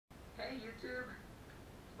Hey YouTube,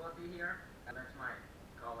 Spotty here. That's my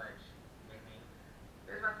college nickname.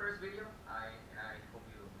 This is my first video. I hope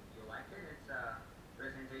you like it. It's a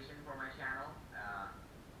presentation for my channel.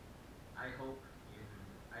 I hope you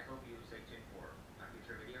I hope you stay tuned for my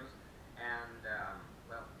future videos. And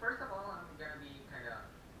well, first of all, I'm gonna be kind of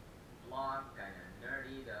vlog, kind of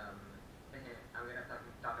nerdy. I'm gonna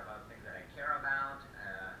talk about things that I care about,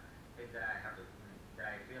 things that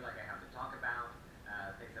I feel like I have to talk about,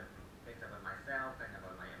 things about myself and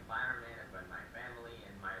about my environment, about my family,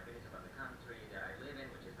 and my opinions about the country that I live in,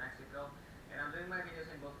 which is Mexico. And I'm doing my videos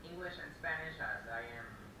in both English and Spanish, as I am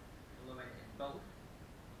fluent in both.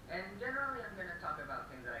 And generally, I'm gonna talk about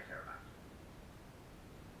things that I care about.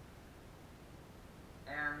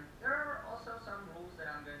 And there are also some rules that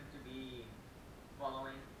I'm going to be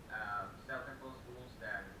following, self-imposed rules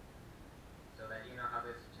so that you know how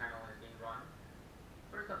this channel is being run.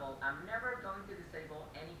 First of all, I'm never going to disable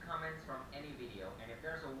any comments from any video, and if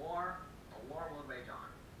there's a war will rage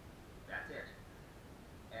on. That's it.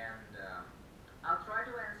 And I'll try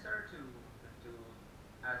to answer to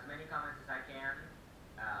as many comments as I can,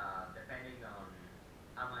 depending on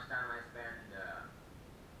how much time I spend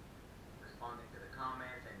responding to the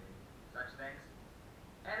comments and such things.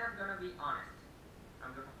 And I'm going to be honest.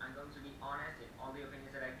 I'm going to be honest in all the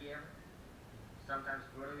opinions that I give. Sometimes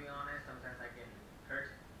brutally honest, sometimes I can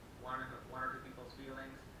hurt one or two people's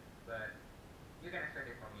feelings, but you can expect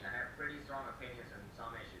it from me. I have pretty strong opinions on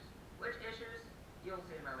some issues. Which issues, you'll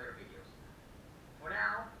see in my later videos. For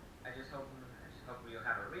now, I just hope you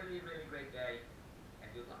have a really, really great day, and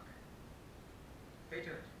good luck. Stay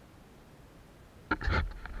tuned.